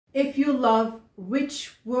If you love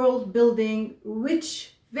rich world building,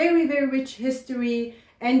 rich, very, very rich history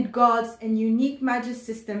and gods and unique magic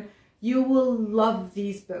system, you will love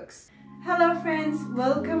these books. Hello friends,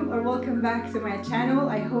 welcome back to my channel.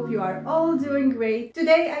 I hope you are all doing great.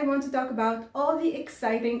 Today I want to talk about all the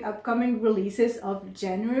exciting upcoming releases of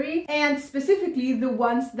January and specifically the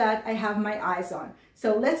ones that I have my eyes on.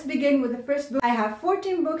 So let's begin with the first book. I have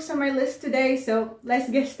 14 books on my list today, so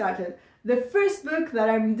let's get started. The first book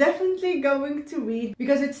that I'm definitely going to read,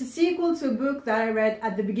 because it's a sequel to a book that I read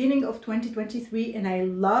at the beginning of 2023 and I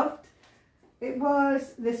loved, it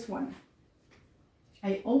was this one.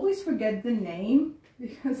 I always forget the name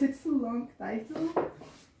because it's a long title.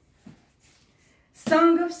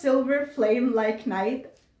 Song of Silver Flame Like Night.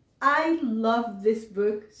 I love this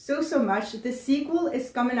book so much. The sequel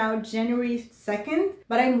is coming out January 2nd,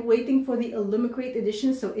 but I'm waiting for the Illumicrate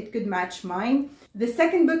edition so it could match mine. The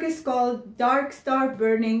second book is called Dark Star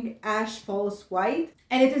Burning Ash Falls White,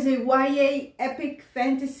 and it is a YA epic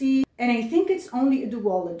fantasy, and I think it's only a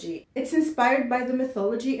duology. It's inspired by the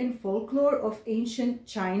mythology and folklore of ancient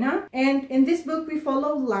China, and in this book we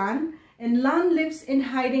follow Lan, and Lan lives in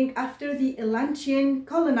hiding after the Atlantean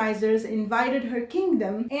colonizers invaded her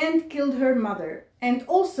kingdom and killed her mother, and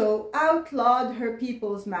also outlawed her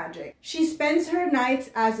people's magic. She spends her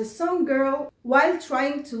nights as a song girl while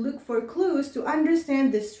trying to look for clues to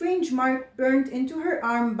understand the strange mark burned into her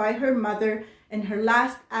arm by her mother in her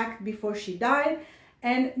last act before she died,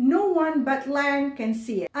 and no one but Lan can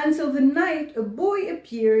see it. Until the night a boy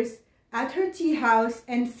appears at her tea house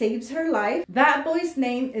and saves her life. That boy's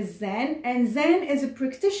name is Zan, and Zan is a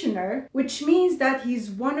practitioner, which means that he's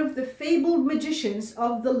one of the fabled magicians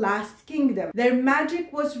of the Last Kingdom. Their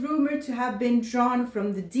magic was rumored to have been drawn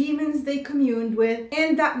from the demons they communed with,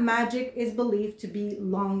 and that magic is believed to be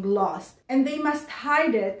long lost. And they must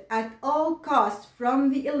hide it at all costs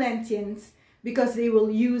from the Atlanteans because they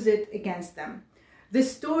will use it against them. The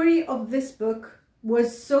story of this book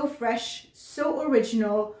was so fresh, so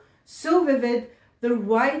original, so vivid. The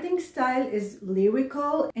writing style is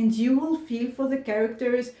lyrical and you will feel for the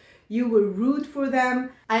characters, you will root for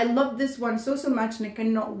them. I love this one so much and I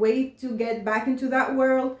cannot wait to get back into that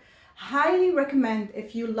world. Highly recommend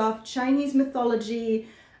if you love Chinese mythology,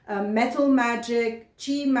 metal magic,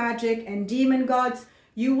 chi magic and demon gods,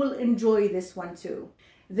 you will enjoy this one too.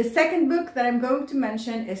 The second book that I'm going to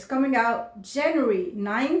mention is coming out January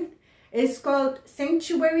 9th. It's called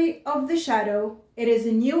Sanctuary of the Shadow. It is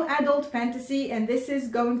a new adult fantasy and this is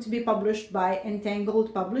going to be published by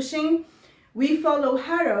Entangled Publishing. We follow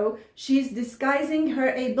Harrow. She's disguising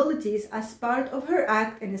her abilities as part of her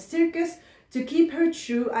act in a circus to keep her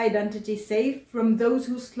true identity safe from those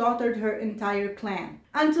who slaughtered her entire clan.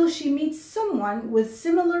 Until she meets someone with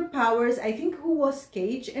similar powers, I think who was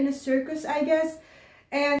Cage in a circus, I guess.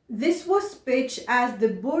 And this was pitched as the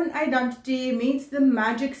Bourne identity meets the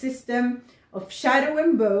magic system of Shadow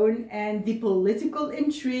and Bone and the political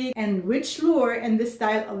intrigue and rich lore in the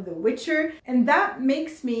style of The Witcher. And that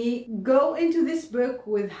makes me go into this book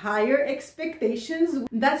with higher expectations.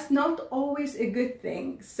 That's not always a good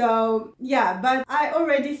thing. So yeah, but I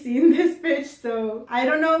already seen this pitch, so I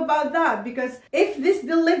don't know about that, because if this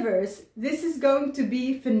delivers, this is going to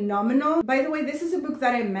be phenomenal. By the way, this is a book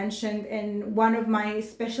that I mentioned in one of my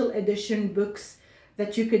special edition books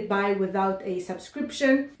that you could buy without a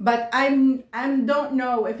subscription, but I don't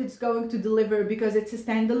know if it's going to deliver because it's a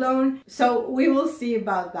standalone, so we will see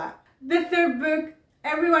about that. The third book,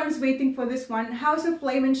 everyone is waiting for this one, House of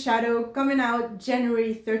Flame and Shadow, coming out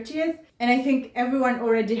January 30th, and I think everyone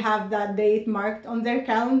already have that date marked on their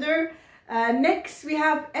calendar. Next we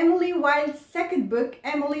have Emily Wilde's second book,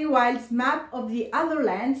 Emily Wilde's Map of the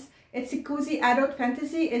Otherlands. It's a cozy adult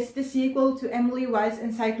fantasy. It's the sequel to Emily Wilde's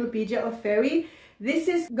Encyclopedia of Fairy. This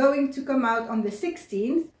is going to come out on the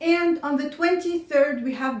 16th. And on the 23rd,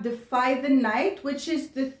 we have Defy the Night, which is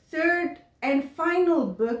the third and final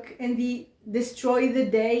book in the Destroy the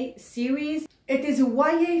Day series. It is a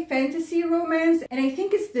YA fantasy romance, and I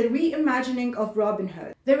think it's the reimagining of Robin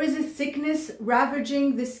Hood. There is a sickness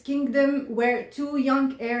ravaging this kingdom where two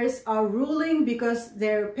young heirs are ruling because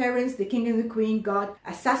their parents, the king and the queen, got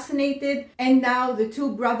assassinated. And now the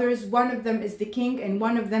two brothers, one of them is the king and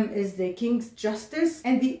one of them is the king's justice.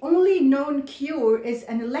 And the only known cure is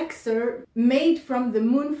an elixir made from the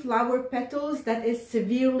moonflower petals that is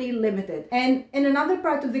severely limited. And in another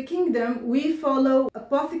part of the kingdom, we follow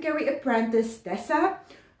apothecary apprentice Tessa,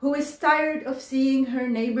 who is tired of seeing her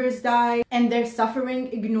neighbors die and their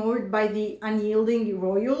suffering ignored by the unyielding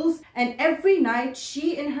royals. And every night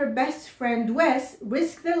she and her best friend Wes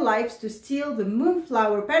risk their lives to steal the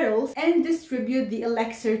moonflower petals and distribute the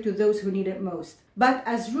elixir to those who need it most. But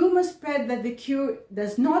as rumors spread that the cure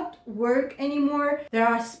does not work anymore, there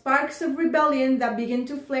are sparks of rebellion that begin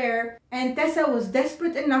to flare, and Tessa was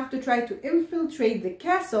desperate enough to try to infiltrate the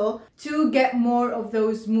castle to get more of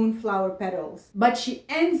those moonflower petals. But she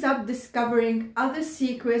ends up discovering other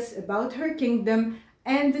secrets about her kingdom,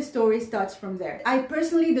 and the story starts from there. I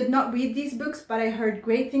personally did not read these books, but I heard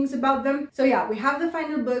great things about them. So yeah, we have the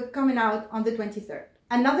final book coming out on the 23rd.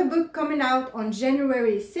 Another book coming out on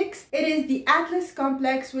January 6th. It is The Atlas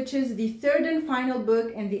Complex, which is the third and final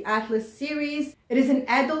book in the Atlas series. It is an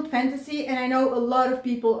adult fantasy, and I know a lot of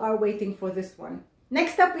people are waiting for this one.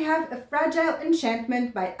 Next up, we have A Fragile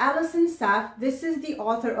Enchantment by Alison Saff. This is the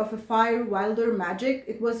author of A Fire Wilder Magic.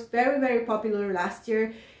 It was very popular last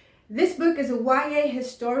year. This book is a YA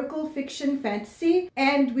historical fiction fantasy,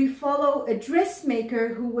 and we follow a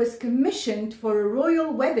dressmaker who was commissioned for a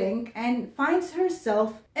royal wedding and finds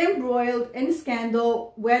herself embroiled in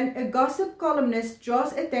scandal when a gossip columnist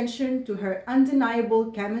draws attention to her undeniable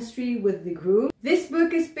chemistry with the groom. This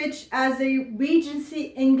book is pitched as a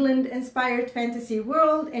Regency England inspired fantasy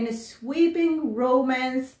world in a sweeping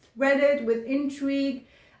romance threaded with intrigue,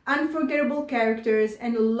 unforgettable characters,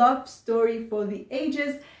 and a love story for the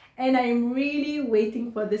ages. And I'm really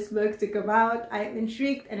waiting for this book to come out. I'm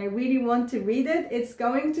intrigued and I really want to read it. It's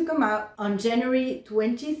going to come out on January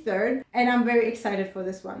 23rd, and I'm very excited for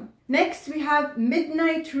this one. Next, we have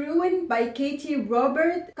Midnight Ruin by Katee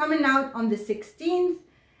Robert, coming out on the 16th.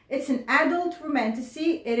 It's an adult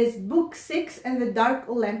romantasy. It is book 6 in the Dark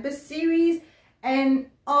Olympus series, and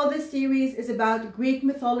all the series is about Greek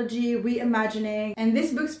mythology reimagining, and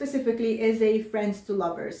this book specifically is a friends to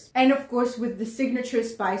lovers, and of course with the signature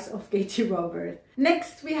spice of Katee Robert.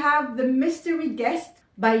 Next, we have The Mystery Guest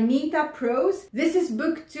by Nita Prose. This is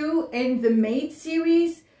book 2 in the Maid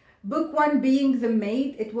series. Book 1 being The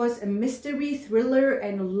Maid. It was a mystery thriller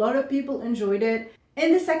and a lot of people enjoyed it.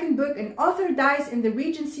 In the second book, an author dies in the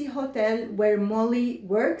Regency Hotel where Molly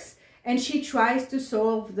works, and she tries to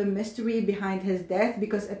solve the mystery behind his death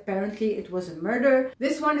because apparently it was a murder.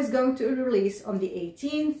 This one is going to release on the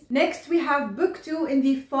 18th. Next, we have book 2 in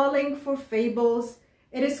the Falling for Fables.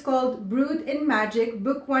 It is called Brewed in Magic,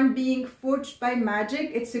 book 1 being Forged by Magic.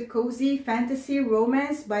 It's a cozy fantasy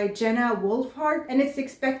romance by Jenna Wolfhard, and it's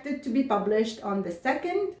expected to be published on the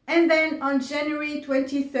 2nd. And then on January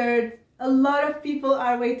 23rd, a lot of people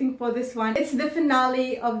are waiting for this one. It's the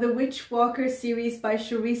finale of the Witchwalker series by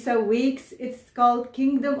Charissa Weeks. It's called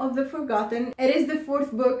Kingdom of the Forgotten. It is the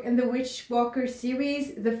 4th book in the Witchwalker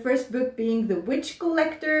series, the first book being The Witch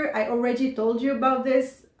Collector. I already told you about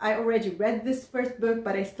this. I already read this first book,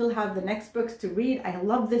 but I still have the next books to read. I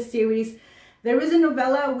love this series. There is a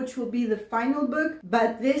novella which will be the final book,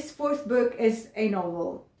 but this 4th book is a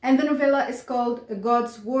novel. And the novella is called A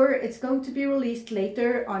God's War. It's going to be released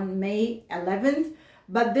later on May 11th.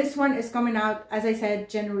 But this one is coming out, as I said,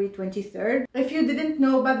 January 23rd. If you didn't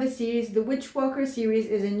know about the series, the Witchwalker series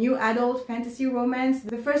is a new adult fantasy romance.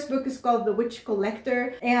 The first book is called The Witch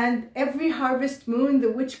Collector, and every harvest moon,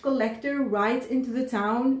 the Witch Collector rides into the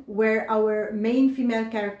town where our main female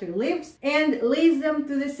character lives and leads them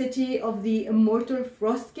to the city of the immortal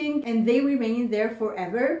Frost King, and they remain there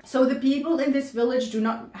forever. So the people in this village do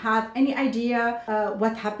not have any idea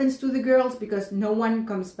what happens to the girls because no one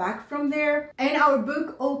comes back from there. And our book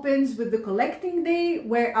opens with the collecting day,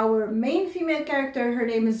 where our main female character, her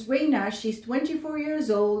name is Reina, she's 24 years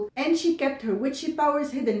old, and she kept her witchy powers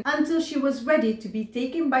hidden until she was ready to be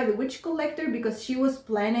taken by the Witch Collector because she was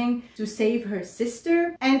planning to save her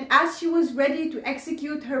sister. And as she was ready to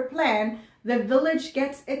execute her plan, the village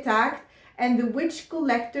gets attacked and the Witch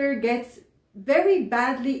Collector gets very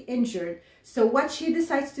badly injured. So what she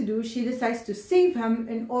decides to do, she decides to save him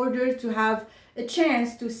in order to have a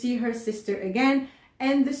chance to see her sister again.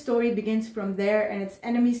 And the story begins from there, and it's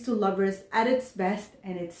enemies to lovers at its best,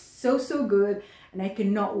 and it's so good. And I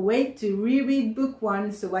cannot wait to reread book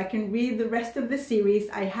 1 so I can read the rest of the series.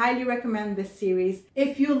 I highly recommend this series.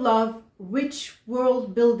 If you love rich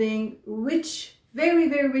world building, rich, very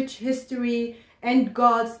rich history and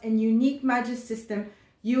gods and unique magic system,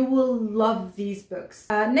 you will love these books.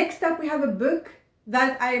 Next up, we have a book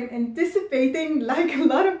that I'm anticipating, like a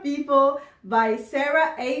lot of people, by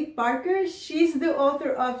Sarah A.Parker. She's the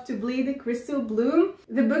author of To Bleed a Crystal Bloom.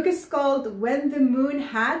 The book is called When the Moon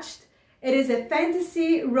Hatched. It is a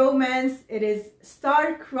fantasy romance. It is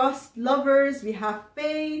star-crossed lovers. We have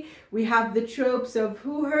fae. We have the tropes of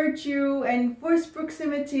who hurt you and forced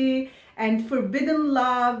proximity and forbidden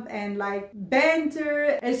love and like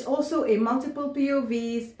banter. It's also a multiple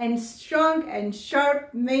POVs and strong and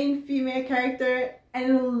sharp main female character.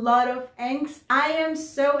 and a lot of angst. I am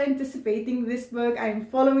so anticipating this book. I'm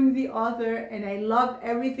following the author and I love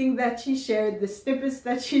everything that she shared, the snippets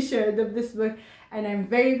that she shared of this book, and I'm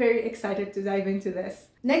very, very excited to dive into this.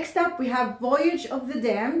 Next up, we have Voyage of the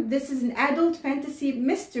Damned. This is an adult fantasy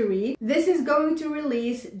mystery. This is going to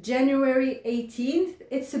release January 18th.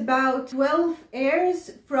 It's about 12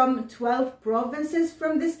 heirs from 12 provinces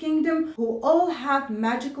from this kingdom who all have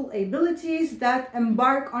magical abilities that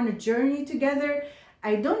embark on a journey together.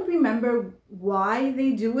 I don't remember why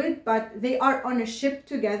they do it, but they are on a ship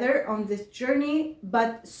together on this journey,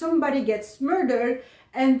 but somebody gets murdered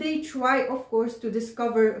and they try, of course, to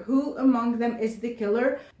discover who among them is the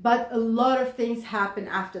killer, but a lot of things happen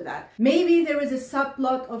after that. Maybe there is a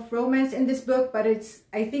subplot of romance in this book, but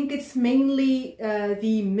I think it's mainly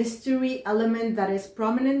the mystery element that is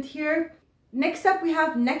prominent here. Next up, we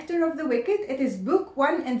have Nectar of the Wicked. It is book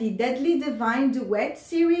 1 in the Deadly Divine Duet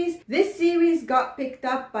series. This series got picked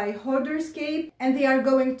up by Hoarderscape and they are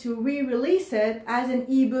going to re-release it as an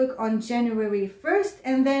ebook on January 1st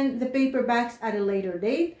and then the paperbacks at a later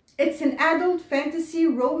date. It's an adult fantasy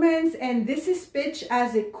romance and this is pitched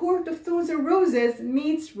as a Court of Thorns and Roses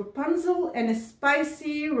meets Rapunzel and a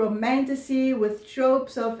spicy romantasy with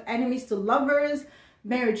tropes of enemies to lovers,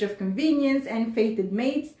 marriage of convenience, and fated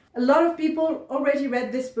mates. A lot of people already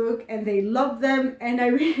read this book and they love them, and I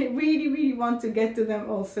really want to get to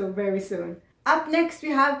them also very soon. Up next, we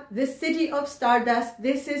have The City of Stardust.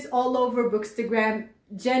 This is all over Bookstagram,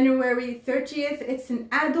 January 30th. It's an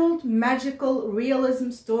adult magical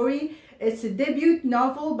realism story. It's a debut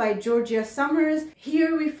novel by Georgia Summers.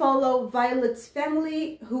 Here we follow Violet's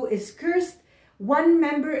family, who is cursed. One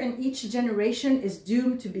member in each generation is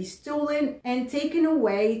doomed to be stolen and taken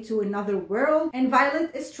away to another world, and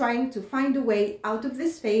Violet is trying to find a way out of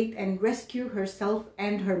this fate and rescue herself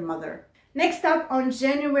and her mother. Next up, on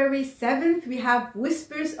January 7th, we have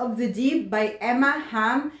Whispers of the Deep by Emma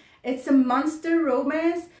Hamm. It's a monster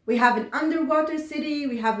romance. We have an underwater city,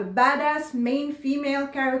 we have a badass main female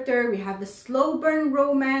character, we have a slow burn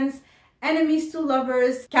romance, enemies to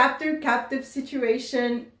lovers, captor-captive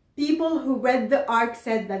situation. People who read the arc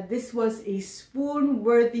said that this was a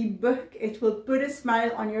swoon-worthy book. It will put a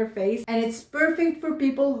smile on your face and it's perfect for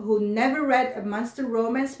people who never read a monster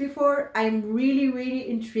romance before. I'm really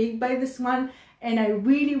intrigued by this one and I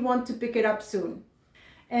really want to pick it up soon.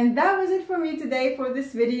 And that was it for me today for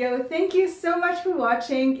this video. Thank you so much for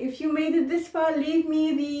watching. If you made it this far, leave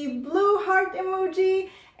me the blue heart emoji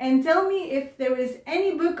and tell me if there is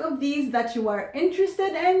any book of these that you are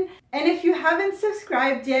interested in. And if you haven't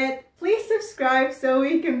subscribed yet, please subscribe so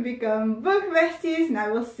we can become book besties. And I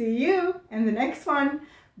will see you in the next one.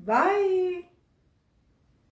 Bye!